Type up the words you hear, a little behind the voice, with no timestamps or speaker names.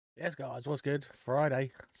Yes, guys, what's good?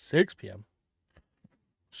 Friday, 6 p.m.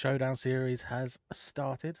 Showdown series has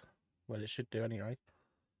started. Well, it should do anyway.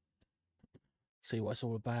 See what it's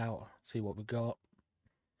all about. See what we got.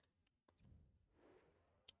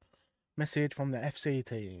 Message from the FC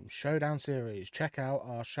team. Showdown series. Check out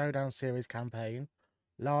our Showdown series campaign.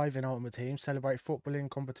 Live in Ultimate Team. Celebrate footballing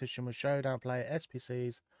competition with Showdown player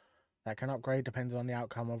SBCs that can upgrade depending on the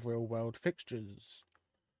outcome of real-world fixtures.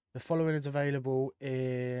 The following is available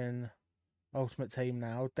in Ultimate Team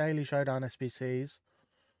now. Daily Showdown SBCs.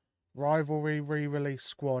 Rivalry re-release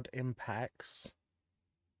squad impacts.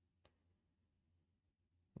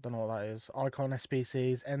 I don't know what that is. Icon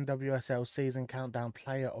SBCs, NWSL season countdown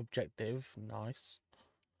player objective. Nice.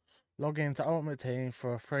 Log in to Ultimate Team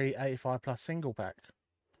for a free 85+ single pack.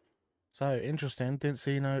 So, interesting. Didn't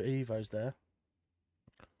see no EVOs there.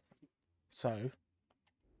 So,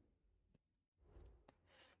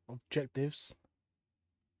 objectives.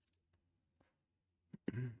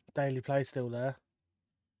 Daily play still there.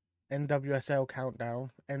 NWSL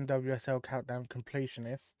countdown. NWSL countdown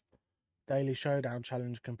completionist. Daily Showdown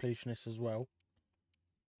challenge completionist as well.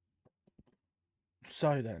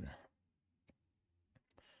 So then,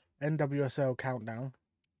 NWSL countdown.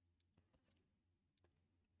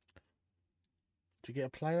 Do you get a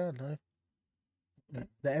player? No.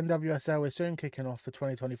 The NWSL is soon kicking off for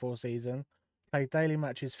 2024 season. Play daily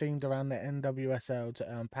matches themed around the NWSL to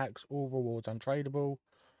earn packs, all rewards untradeable.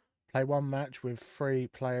 Play one match with 3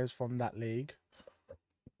 players from that league.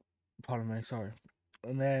 Pardon me, sorry.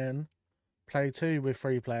 And then play 2 with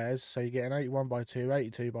 3 players. So you get an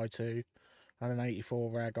 81x2, 82x2, and an 84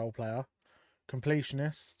 rare goal player.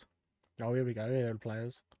 Completionist. Oh, here we go. Here are the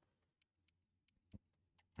players.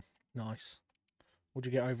 Nice. What do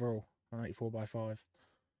you get overall? An 84x5.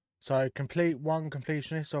 So complete one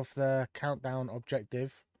completionist of the countdown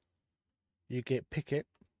objective. You get Pickett.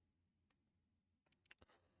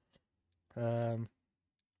 Can't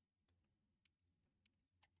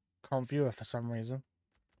view her for some reason.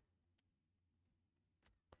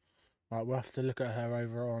 Right, we'll have to look at her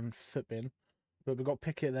over on Footbin. But we've got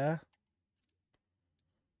Pickett there.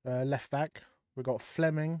 Left back. We've got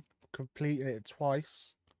Fleming, completing it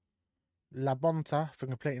twice. Labonta for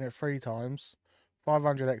completing it 3 times.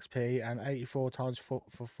 500 XP and 84 times for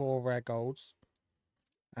 4 rare golds.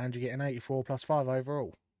 And you get an 84 plus 5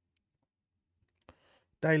 overall.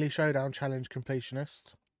 Daily Showdown Challenge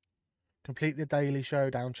completionist. Complete the Daily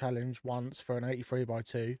Showdown Challenge once for an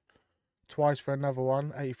 83x2. Twice for another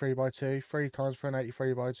one, 83x2. 3 times for an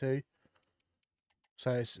 83x2.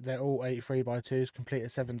 So they're all 83x2s,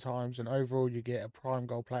 completed 7 times. And overall you get a Prime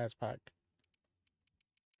Gold Players Pack.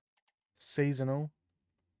 Seasonal.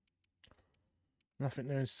 Nothing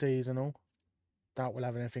new in seasonal. Doubt we'll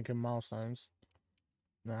have anything in milestones.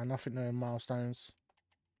 No, nothing new in milestones.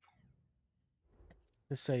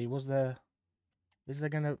 Let's see, is there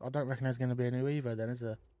gonna, I don't reckon there's gonna be a new EVO then, is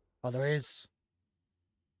there? Oh, there is.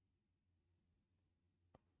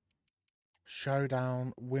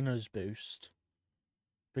 Showdown Winners Boost.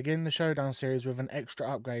 Begin the Showdown series with an extra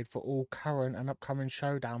upgrade for all current and upcoming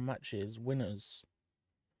Showdown matches. Winners.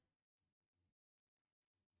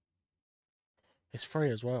 It's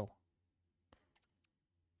free as well.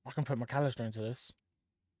 I can put McAllister into this.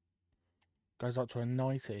 Goes up to a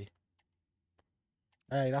 90.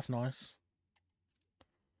 Hey, that's nice.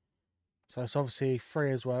 So it's obviously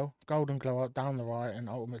free as well. Golden Glow up down the right and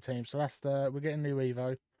Ultimate Team. So that's we're getting new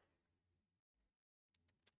EVO.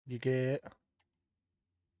 You get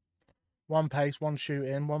 1 pace, 1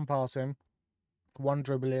 shooting, 1 passing, 1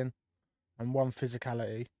 dribbling, and 1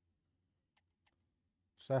 physicality.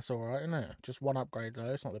 So that's alright, isn't it? Just 1 upgrade though,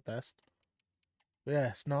 it's not the best. But yeah,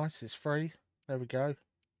 it's nice, it's free. There we go.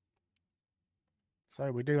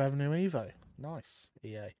 So we do have a new EVO. Nice,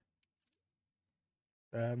 EA.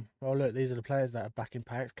 Well look, these are the players that are back in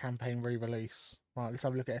packs. Campaign re-release. Right, let's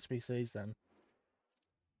have a look at SBCs then.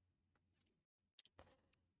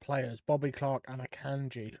 Players, Bobby Clark and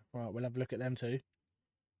Akanji. Right, we'll have a look at them too.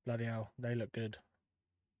 Bloody hell, they look good.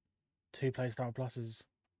 2 playstyle pluses.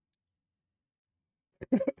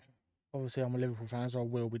 Obviously, I'm a Liverpool fan, so I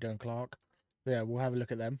will be doing Clark. But yeah, we'll have a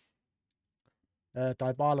look at them.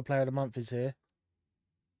 Dybala Player of the Month is here.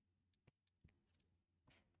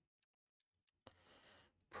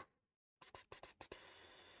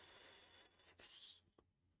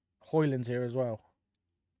 Hoyland's here as well.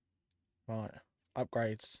 Right,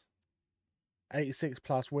 upgrades.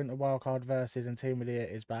 86+ Winter Wildcard Versus and Team of the Year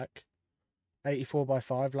is back.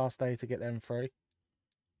 84x5, last day to get them free.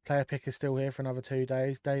 Player pick is still here for another 2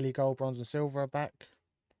 days. Daily Gold, Bronze and Silver are back.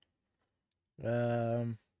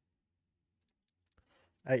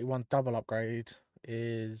 81 double upgrade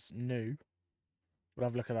is new. We'll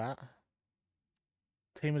have a look at that.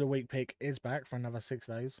 Team of the Week pick is back for another 6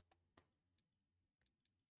 days.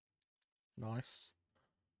 Nice.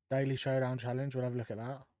 Daily Showdown Challenge. We'll have a look at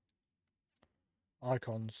that.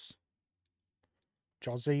 Icons.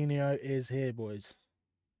 Jairzinho is here, boys.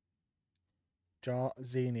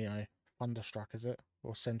 Jairzinho. Thunderstruck, is it?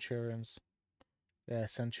 Or Centurions? Yeah,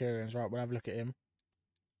 Centurions. Right, we'll have a look at him.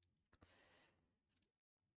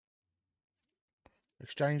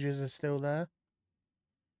 Exchanges are still there.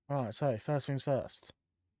 Right, so first things first.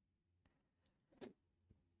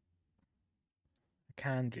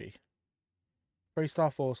 Akanji. 3-star,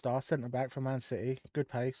 4-star, centre back for Man City. Good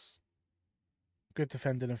pace. Good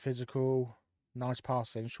defending and physical. Nice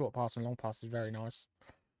passing. Short passing, long pass is very nice.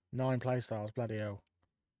 9 play styles, bloody hell.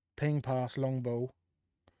 Ping pass, long ball.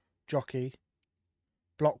 Jockey.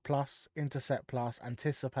 Block plus, intercept plus,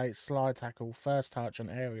 anticipate, slide tackle, first touch and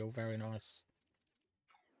aerial. Very nice.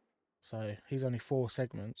 So he's only 4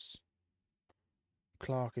 segments.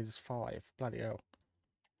 Clark is 5. Bloody hell.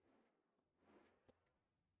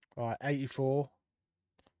 Alright, 84.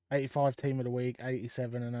 85 team of the week,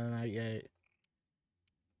 87 and then 88.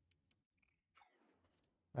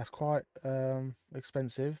 That's quite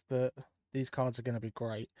expensive, but these cards are going to be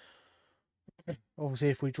great. Obviously,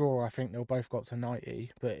 if we draw, I think they'll both go up to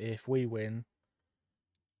 90. But if we win,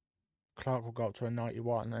 Clark will go up to a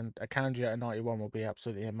 91. And Akanji at a 91 will be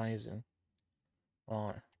absolutely amazing.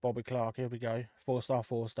 Alright, Bobby Clark, here we go. 4-star,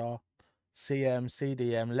 4-star. CM,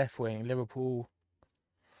 CDM, left wing, Liverpool.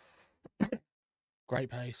 Great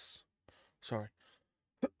pace. Sorry.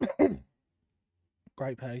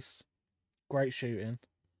 Great pace. Great shooting.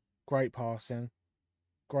 Great passing.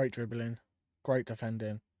 Great dribbling. Great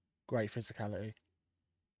defending. Great physicality.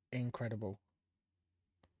 Incredible.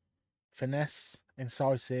 Finesse,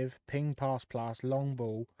 incisive, ping pass plus, long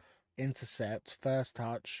ball, intercept, first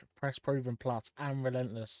touch, press proven plus, and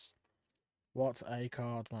relentless. What a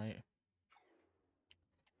card, mate.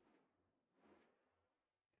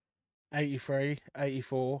 83,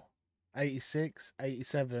 84, 86,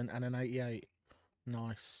 87, and an 88.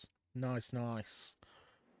 Nice. Nice, nice.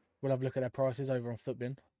 We'll have a look at their prices over on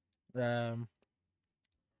Footbin.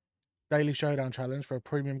 Daily Showdown Challenge for a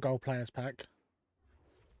premium gold players pack.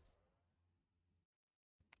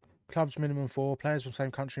 Clubs minimum 4, players from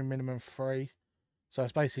same country minimum 3. So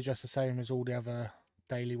it's basically just the same as all the other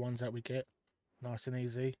daily ones that we get. Nice and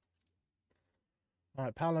easy.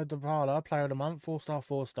 Alright, Paulo Dybala, player of the month, 4-star,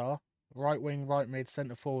 4-star. Right wing, right mid,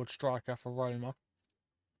 centre forward, striker for Roma.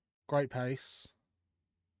 Great pace.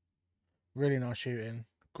 Really nice shooting.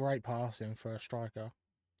 Great passing for a striker.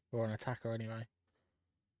 Or an attacker anyway.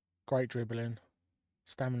 Great dribbling.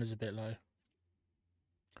 Stamina's a bit low.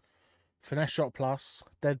 Finesse shot plus,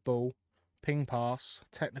 dead ball, ping pass,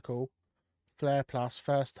 technical, flair plus,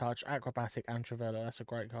 first touch, acrobatic, and Travella. That's a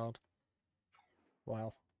great card.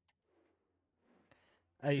 Wow.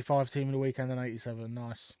 85 team of the weekend and 87.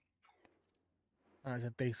 Nice. That is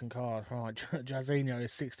a decent card. Right, Jairzinho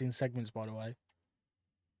is 16 segments, by the way.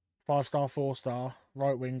 5-star, 4-star,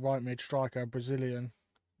 right wing, right mid, striker, Brazilian.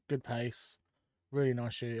 Good pace. Really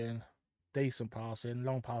nice shooting. Decent passing.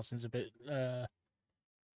 Long passing's a bit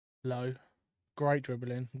low. Great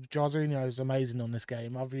dribbling. Jairzinho is amazing on this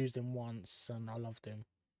game. I've used him once and I loved him.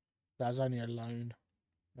 That was only a loan.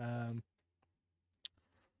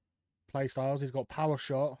 Play styles. He's got power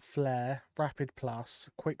shot, flair, rapid plus,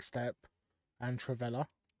 quick step, and Travella.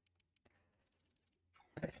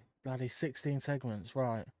 Bloody 16 segments.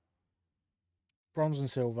 Right. Bronze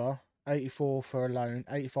and silver. 84 for a loan.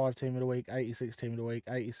 85 team of the week. 86 team of the week.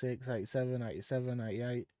 86, 87, 87,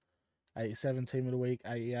 88. 87 team of the week,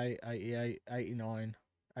 88, 88, 89,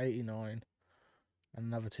 89, and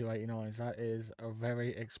another 2 89s. That is a very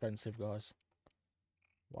expensive, guys.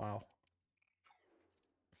 Wow.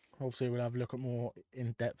 Obviously, we'll have a look at more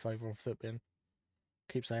in depth over on Footbin.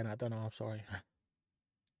 Keep saying that, don't know. I'm sorry.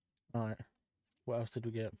 Alright. What else did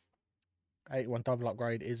we get? 81 double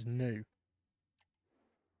upgrade is new.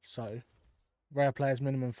 So, rare players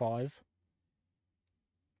minimum 5.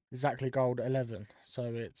 Exactly gold 11.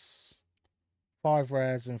 So it's 5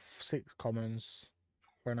 rares and 6 commons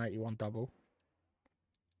for an 81 double.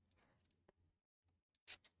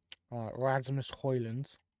 Alright, Rasmus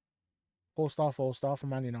Højlund. 4-star, 4-star for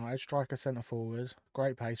Man United. Striker, centre forward.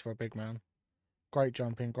 Great pace for a big man. Great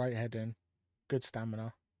jumping, great heading. Good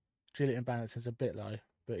stamina. Agility and balance is a bit low,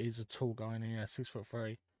 but he's a tall guy and yeah,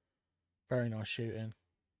 6'3". Very nice shooting.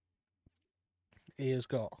 He has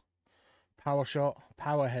got power shot,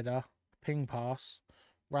 power header, ping pass,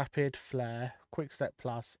 rapid, flair, quick step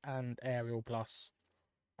plus, and aerial plus.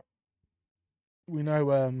 We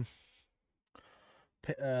know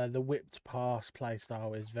the whipped pass play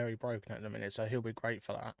style is very broken at the minute, so he'll be great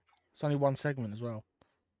for that. It's only one segment as well.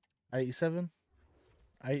 87,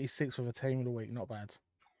 86 with a team of the week, not bad.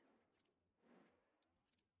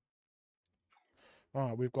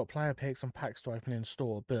 Alright, we've got player picks and packs to open in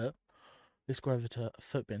store, but let's go over to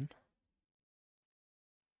Footbin.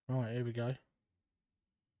 Right, here we go.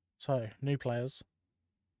 So, new players.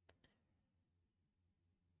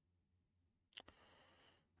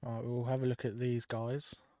 Alright, we'll have a look at these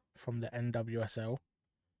guys from the NWSL.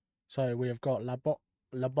 So, we have got Labonta,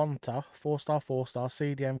 4-star, 4-star,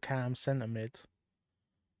 CDM Cam, centre mid.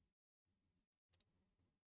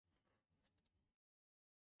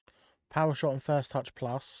 Power shot and first touch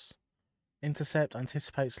plus. Intercept,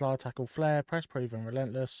 anticipate, slide tackle, flare, press proven,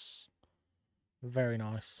 relentless. Very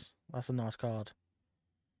nice. That's a nice card.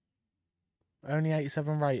 Only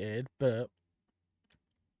 87 rated, but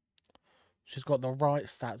she's got the right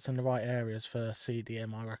stats in the right areas for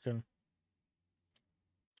CDM, I reckon.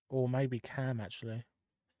 Or maybe Cam, actually.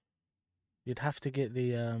 You'd have to get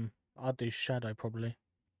the, I'd do Shadow, probably.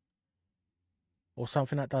 Or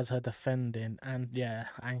something that does her defending. And, yeah,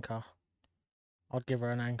 Anchor. I'd give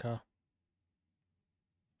her an Anchor.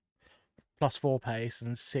 +4 pace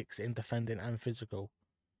and 6 in defending and physical.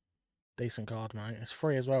 Decent card, mate. It's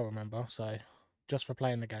free as well, remember, so just for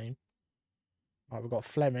playing the game. Right, we've got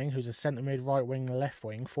Fleming, who's a centre mid, right wing, left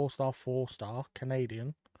wing, 4-star, 4-star,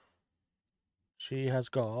 Canadian. She has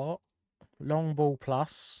got long ball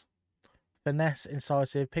plus, finesse,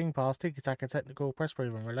 incisive, ping pass, tiki-taka, technical, press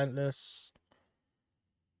proven, relentless.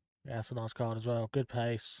 Yeah, that's a nice card as well. Good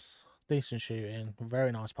pace, decent shooting,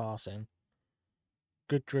 very nice passing,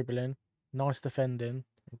 good dribbling, nice defending,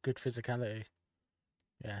 good physicality.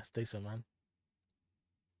 Yeah, it's decent, man.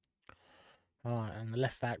 Alright, and the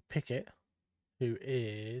left back, Pickett, who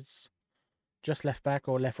is just left back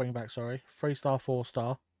or left wing back, sorry. 3-star,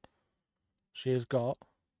 4-star. She has got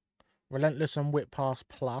relentless and whip pass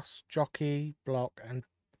plus, jockey, block, and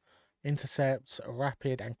intercept,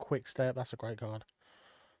 rapid, and quick step. That's a great card.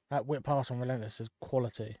 That whip pass and relentless is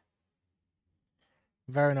quality.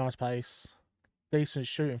 Very nice pace. Decent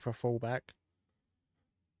shooting for a fullback.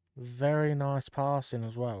 Very nice passing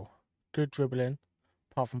as well. Good dribbling,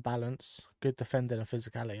 apart from balance. Good defending and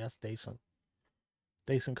physicality. That's decent.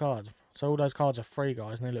 Decent card. So all those cards are free,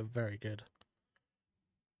 guys, and they look very good.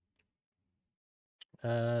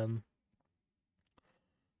 Right,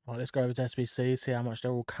 let's go over to SBC, see how much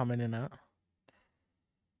they're all coming in at.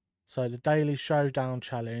 So the daily Showdown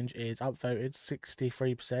challenge is upvoted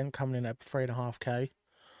 63%, coming in at 3.5k.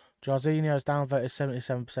 Jairzinho is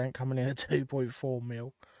downvoted 77%, coming in at 2.4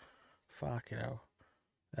 mil. Fucking hell.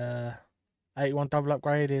 81 double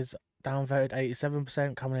upgrade is downvoted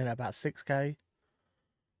 87%, coming in at about 6k.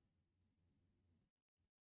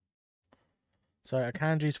 So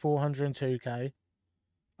Akanji's 402k,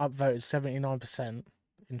 upvoted 79%.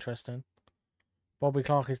 Interesting. Bobby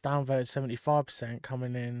Clark is downvoted 75%,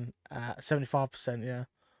 coming in at 75%, yeah.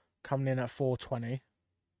 Coming in at 420.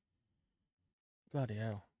 Bloody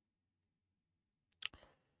hell.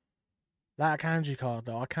 That Akanji card,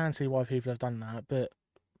 though, I can see why people have done that, but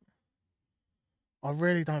I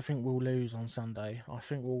really don't think we'll lose on Sunday. I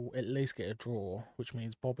think we'll at least get a draw, which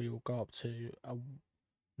means Bobby will go up to a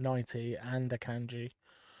 90 and Akanji.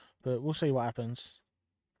 But we'll see what happens.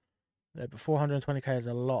 Yeah, but 420k is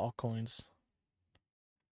a lot of coins.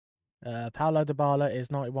 Paulo Dybala is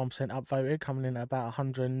 91% upvoted, coming in at about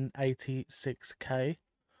 186k.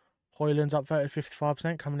 Hoyland's upvoted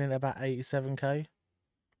 55%, coming in at about 87k.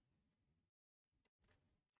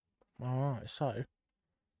 Alright, so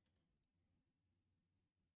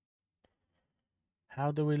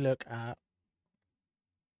how do we look at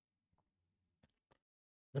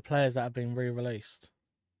the players that have been re-released?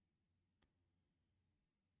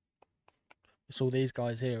 It's all these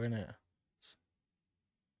guys here, isn't it?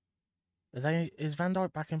 Is Van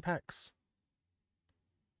Dijk back in packs?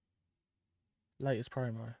 Latest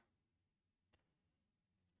promo.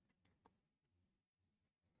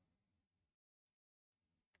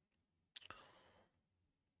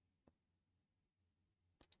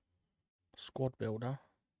 Squad builder.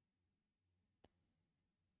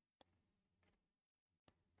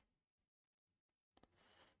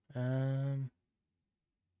 I'm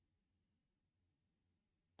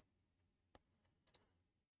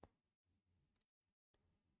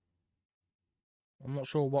not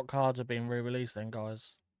sure what cards are being re-released then,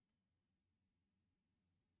 guys.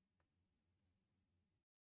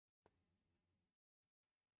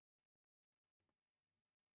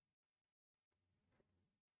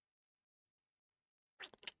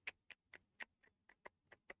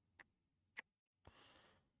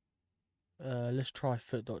 Let's try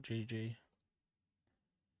foot.gg.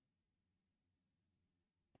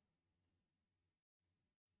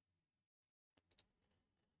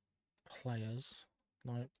 Players.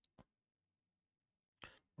 Nope.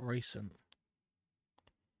 Recent.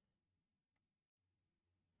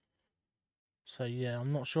 So yeah,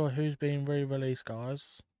 I'm not sure who's being re-released,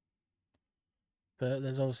 guys. But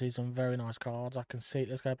there's obviously some very nice cards. I can see.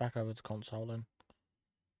 Let's go back over to console then.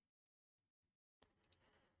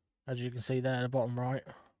 As you can see there at the bottom right,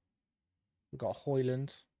 we've got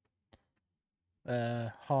Haaland.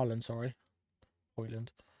 Haaland, sorry. Haaland.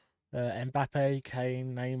 Mbappe,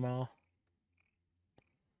 Kane, Neymar.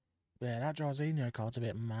 Yeah, that Jairzinho card's a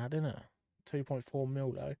bit mad, isn't it? 2.4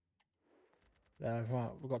 mil though.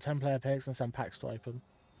 Right, we've got 10 player picks and some packs to open.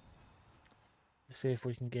 Let's see if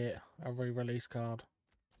we can get a re-release card.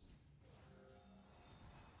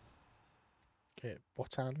 Get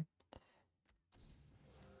Botan.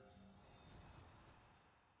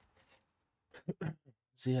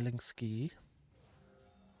 Zielinski.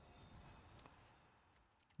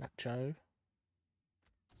 Nacho.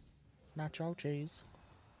 Nacho cheese.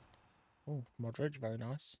 Oh, Modric, very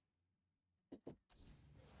nice.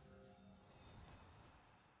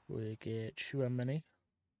 We get Chouameni.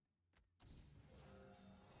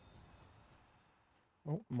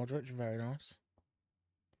 Oh, Modric, very nice.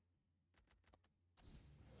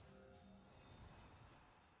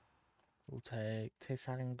 We'll take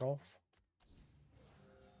Tisangov.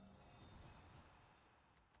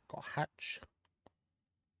 Got Hatch.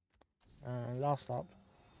 And last up,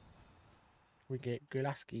 we get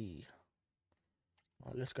Gulaski.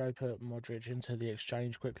 Right, let's go put Modric into the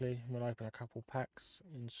exchange quickly. We'll open a couple packs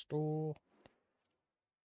in store.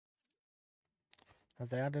 Have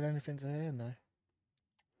they added anything to here? No.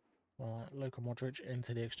 Right, Luka Modric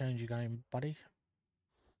into the exchange game, buddy.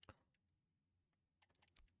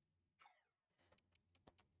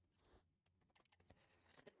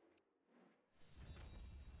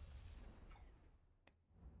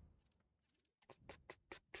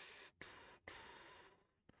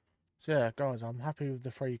 So yeah, guys, I'm happy with the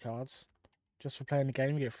free cards. Just for playing the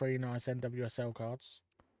game, you get 3 nice NWSL cards.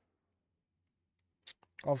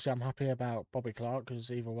 Obviously, I'm happy about Bobby Clark,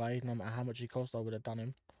 because either way, no matter how much he cost, I would have done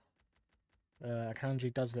him.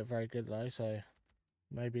 Akanji does look very good though, so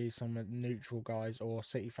maybe some neutral guys or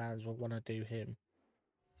City fans will want to do him.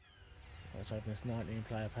 Let's open this 19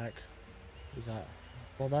 player pack. Who's that?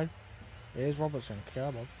 Robbo? It is Robertson.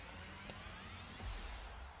 Come on.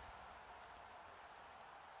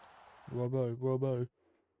 Robbo.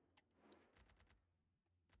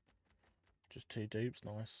 Just 2 dupes,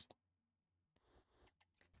 nice.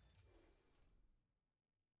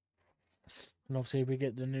 And obviously we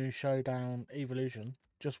get the new Showdown Evolution.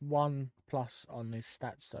 Just 1+ on his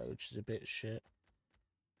stats though, which is a bit shit.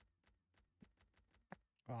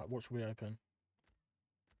 Alright, what should we open?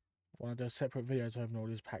 I want to do a separate video to open all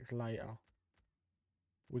these packs later.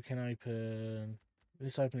 We can open...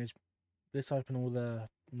 Let's open all the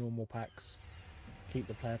normal packs. Keep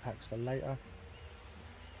the player packs for later.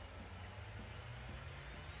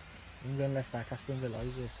 England left back, Aston Villa,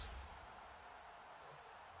 who's this?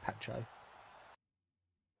 Pacho.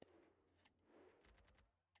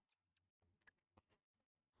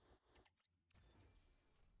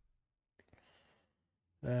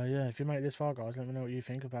 Yeah, if you make this far, guys, let me know what you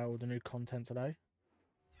think about all the new content today.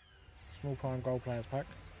 Small prime gold players pack.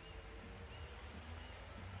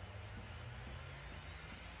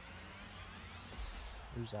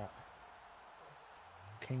 Who's that?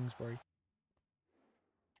 Kingsbury.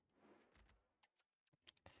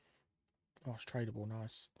 Oh, it's tradable,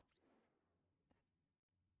 nice.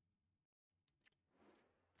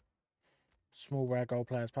 Small rare gold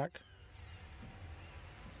players pack.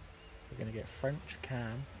 We're going to get French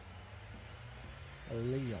Cam.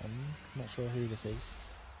 Leon. Not sure who this is.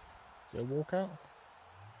 Is it a walkout?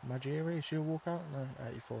 Majiri, is she a walkout? No,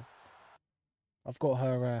 84. I've got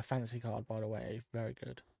her fancy card, by the way. Very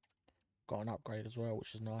good. Got an upgrade as well,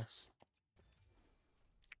 which is nice.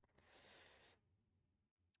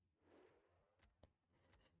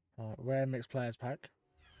 Rare mixed players pack.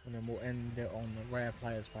 And then we'll end it on the rare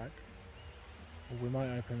players pack. Or we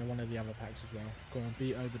might open one of the other packs as well. Go on,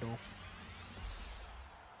 beat Oberdorf.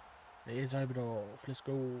 It is Oberdorf. Let's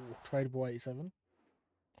go. Tradable 87.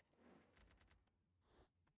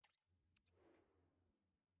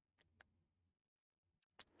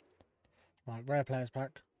 Right, rare players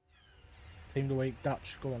pack. Team of the week,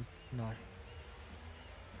 Dutch. Go on. No.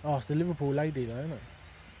 Oh, it's the Liverpool lady though, isn't it?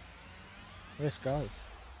 Let's go.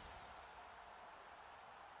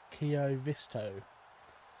 Kiovisto.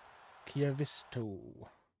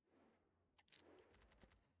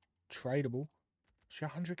 Tradable. Is she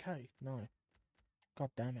 100k? No. God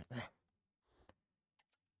damn it.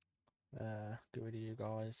 Get rid of you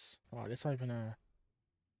guys. Alright, let's open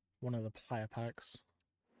one of the player packs.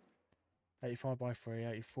 85 by 3,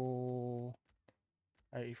 84,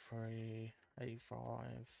 83, 85.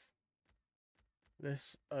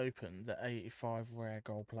 Let's open the 85 rare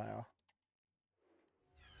gold player.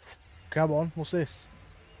 Come on, what's this?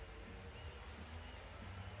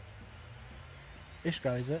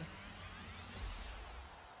 Ishko, is it?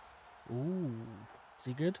 Ooh, is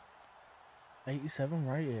he good? 87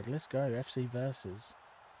 rated, let's go, FC versus.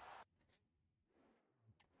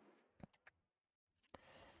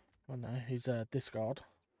 Oh no, he's a discard.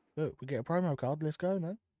 Look, we get a promo card, let's go,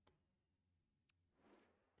 man.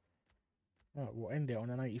 Oh, we'll end it on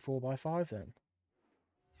an 84 by 5 then.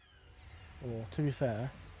 Or, to be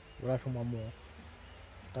fair, we'll open one more.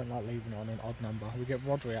 Don't like leaving it on an odd number. We get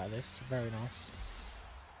Rodri out of this, very nice.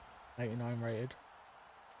 89 rated.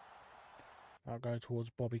 That'll go towards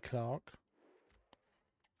Bobby Clark.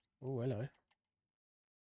 Oh, hello.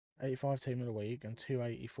 85 team of the week and 2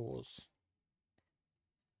 84s.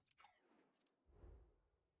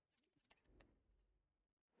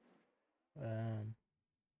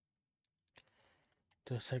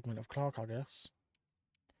 To a segment of Clark, I guess.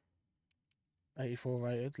 84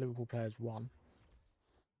 rated, Liverpool players 1.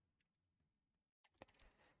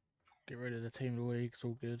 Get rid of the team of the week, it's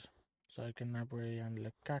all good. So Gnabry and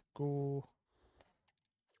Lukaku.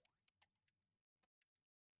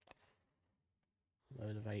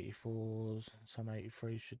 Load of 84s, some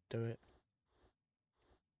 83s should do it.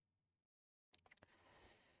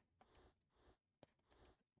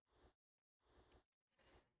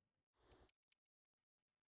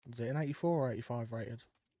 Is it an 84 or 85 rated?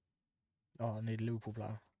 Oh, I need a Liverpool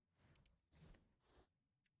player.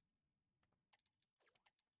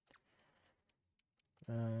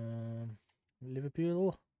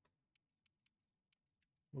 Liverpool.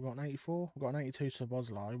 We've got an 84. We've got an 82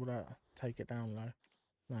 Szoboszlai. Will that take it down low?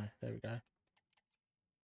 No, there we go.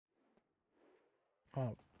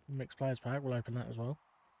 Oh, mixed players pack. We'll open that as well.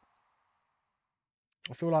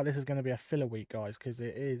 I feel like this is going to be a filler week, guys, because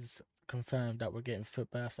it is confirmed that we're getting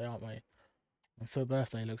Foot Birthday, aren't we? And Foot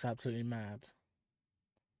Birthday looks absolutely mad.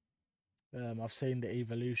 I've seen the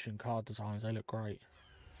Evolution card designs. They look great.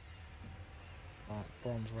 Right,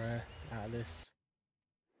 bronze rare out of this.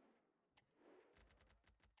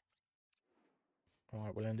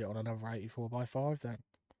 Right, we'll end it on another 84 by 5 then.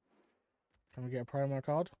 Can we get a promo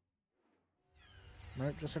card?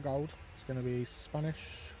 Nope, just a gold. It's going to be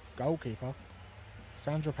Spanish goalkeeper.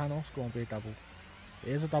 Sandra Panos, go on, be a double. It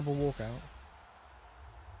is a double walkout.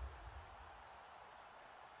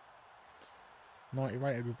 90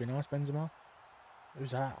 rated would be nice, Benzema.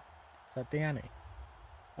 Who's that? Is that Diani?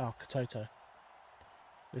 Oh, Katoto.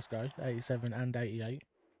 Let's go. 87 and 88.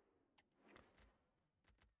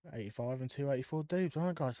 85 and 284 dudes.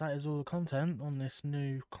 Alright guys, that is all the content on this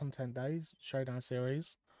new content days Showdown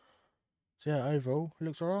series. So yeah, overall, it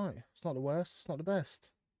looks alright. It's not the worst, it's not the best.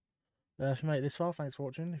 If you made it this far, thanks for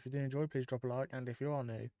watching. If you did enjoy, please drop a like. And if you are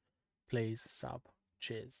new, please sub.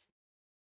 Cheers.